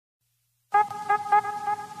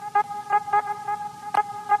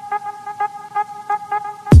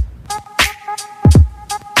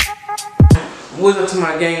What's up to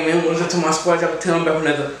my gang, man? What's up to my squad? Y'all can tell I'm back with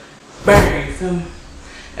another banger, you feel me?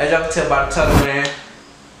 As y'all can tell by the title, man,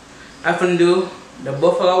 I'm finna do the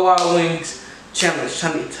Buffalo Wild Wings challenge.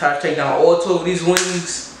 Trying to take down all 2 of these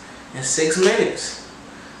wings in 6 minutes.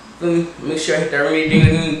 Feel me? Make sure I hit that ring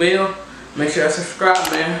ding bell. Make sure I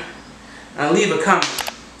subscribe, man. And leave a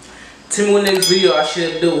comment. Tell me what next video I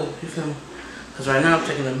should do. You feel me? Cause right now I'm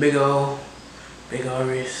taking a big old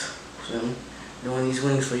risk. Feel me? Doing these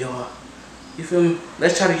wings for y'all. You feel me?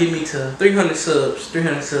 Let's try to get me to 300 subs.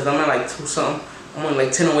 300 subs. I'm at like 2 something. I'm only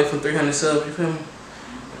like 10 away from 300 subs. You feel me?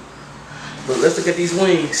 But let's look at these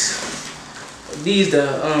wings. These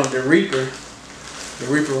the Reaper. The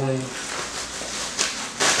Reaper wings.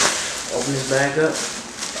 Open this bag up.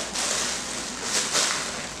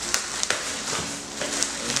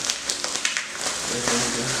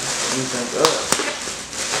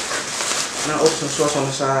 Now open some sauce on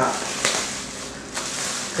the side.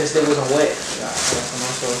 Cause they wasn't wet. Got sauce on my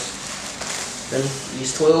sauce. Then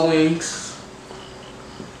these 12 wings.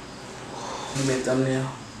 Let me make a thumbnail.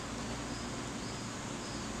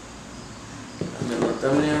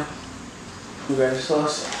 Thumbnail. We grab the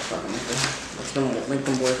sauce. Make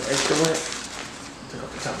them boys extra wet. Take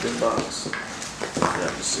off the top of this box. You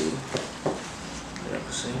have to see. You have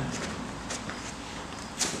to see.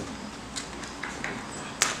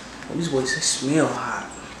 Oh, these boys, they smell hot.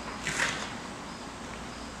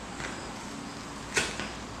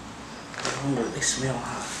 They smell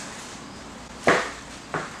hot.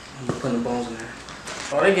 I'm gonna put the bones in there.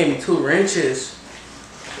 Oh, they gave me 2 wrenches.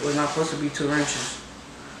 It was not supposed to be 2 wrenches.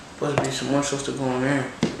 Supposed to be some more sauce to go in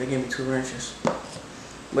there. They gave me 2 wrenches.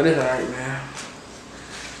 But it's alright, man.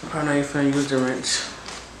 I probably know you're finna use the wrench.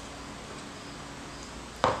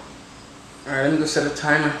 Alright, let me go set a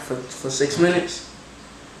timer for 6 minutes.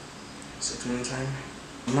 6 minute timer.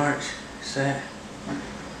 March, set,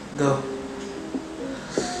 go.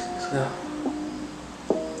 Let's go.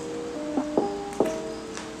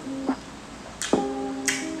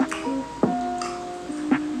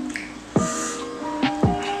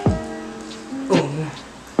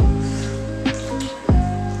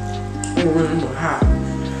 I'm hot.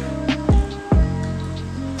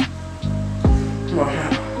 I'm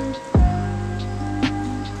hot.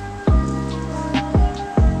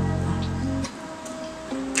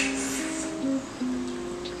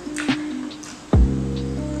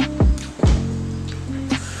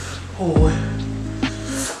 Oh boy.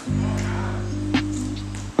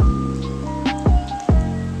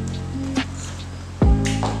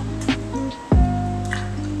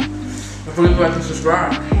 Don't forget to like and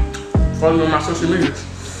subscribe. Follow me on my social medias.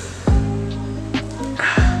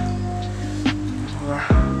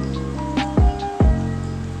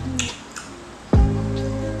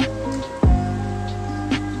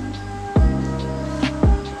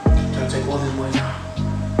 Trying to take all these boys out.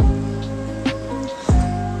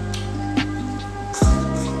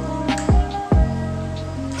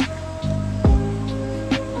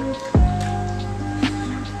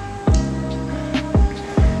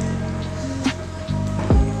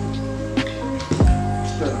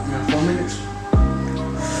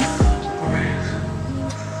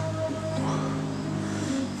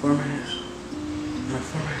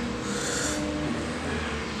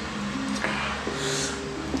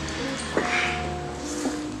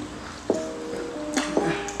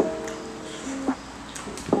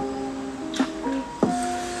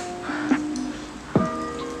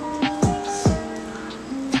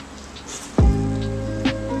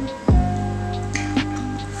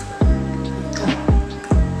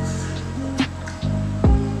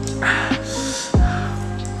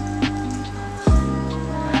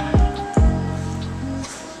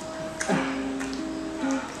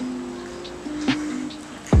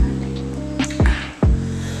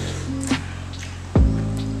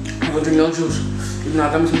 I'm gonna drink no juice. Even though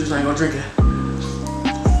I got me some juice, I ain't gonna drink it.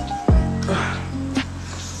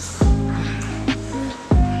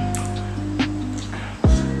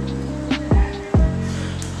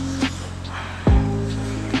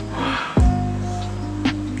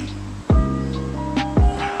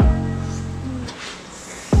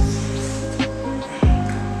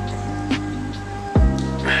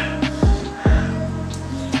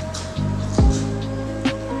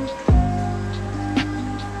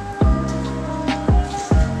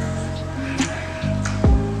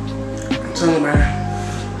 Tell me, man.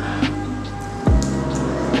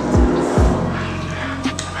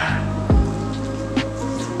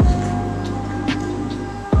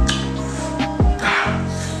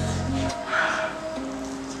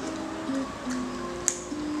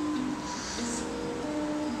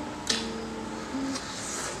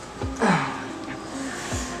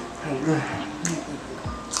 Oh, good.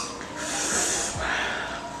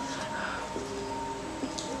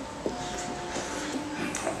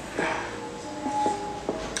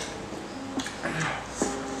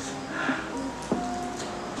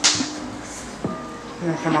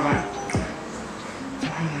 Come on, guys.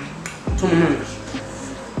 2 more minutes.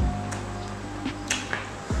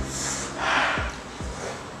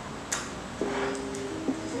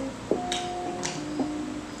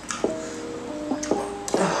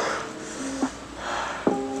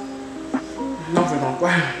 Nó phải ngon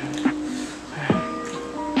quá.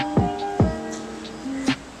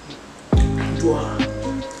 Chua.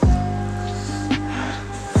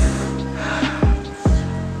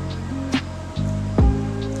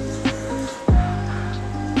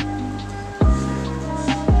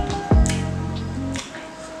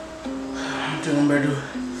 Jangan badu.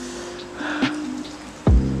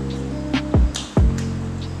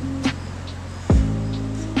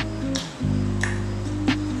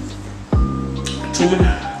 Cuma.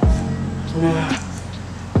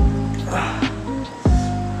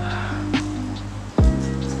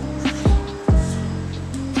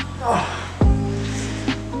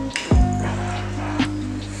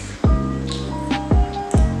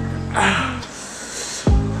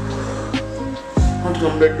 I'm just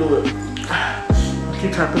gonna better do it.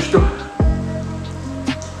 Keep trying to push through.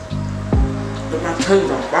 But my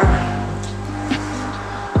tongue's on fire.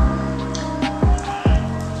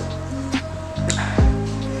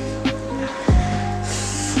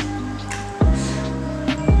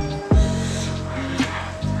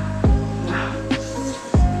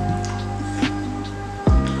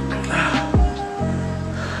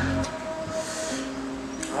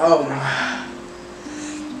 Oh my.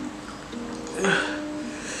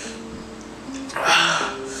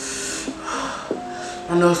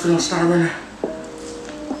 My nose gonna start running.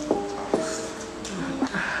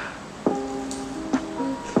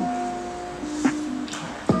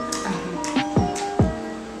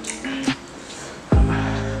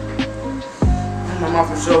 My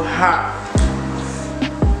mouth is so hot.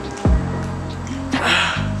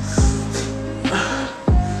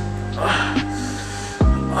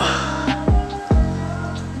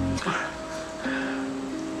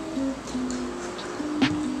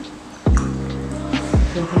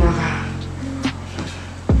 Come on, guys.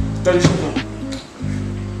 30 seconds.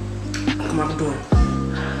 Come on, I can do it.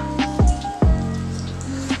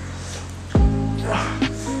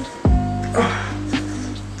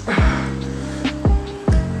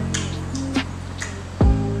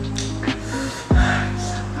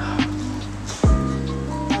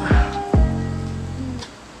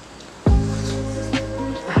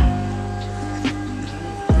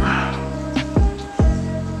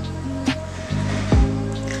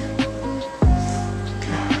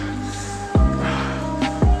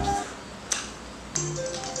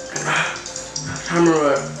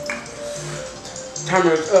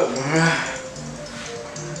 Timer is up, man.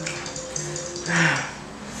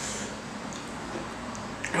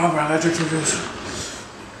 Alright, I gotta drink some juice.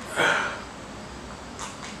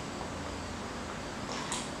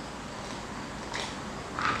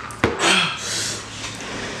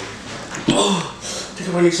 Oh, I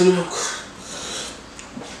think I need some milk.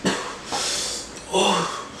 Oh,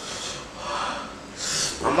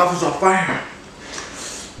 my mouth is on fire.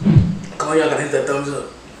 Come on, y'all gotta hit that thumbs up.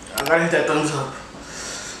 I gotta hit that thumbs up.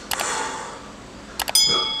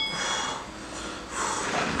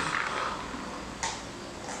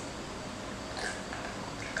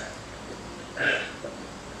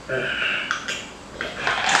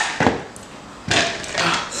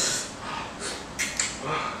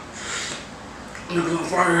 Look on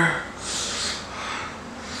fire.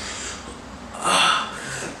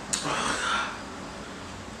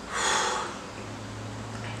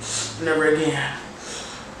 Never again.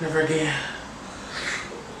 Never again.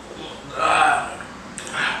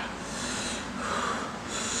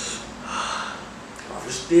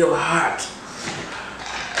 It's still hot.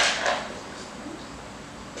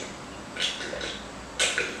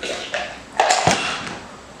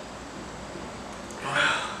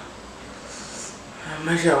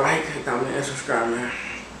 Make sure you like, comment, and subscribe, man.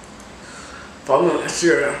 Follow me on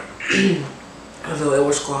Instagram.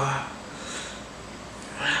 Liledward Squad.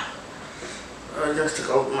 I just took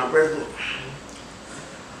over my breath.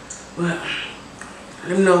 But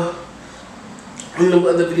let me know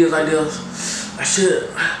what other videos ideas I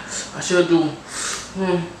should do.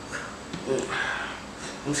 Let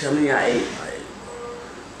me see how many I ate.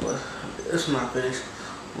 Well, this is my finish.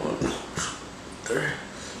 1, 2, 3.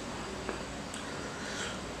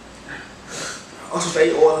 Also, I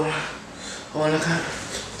ate all of them. I want to cut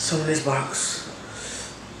some of this box.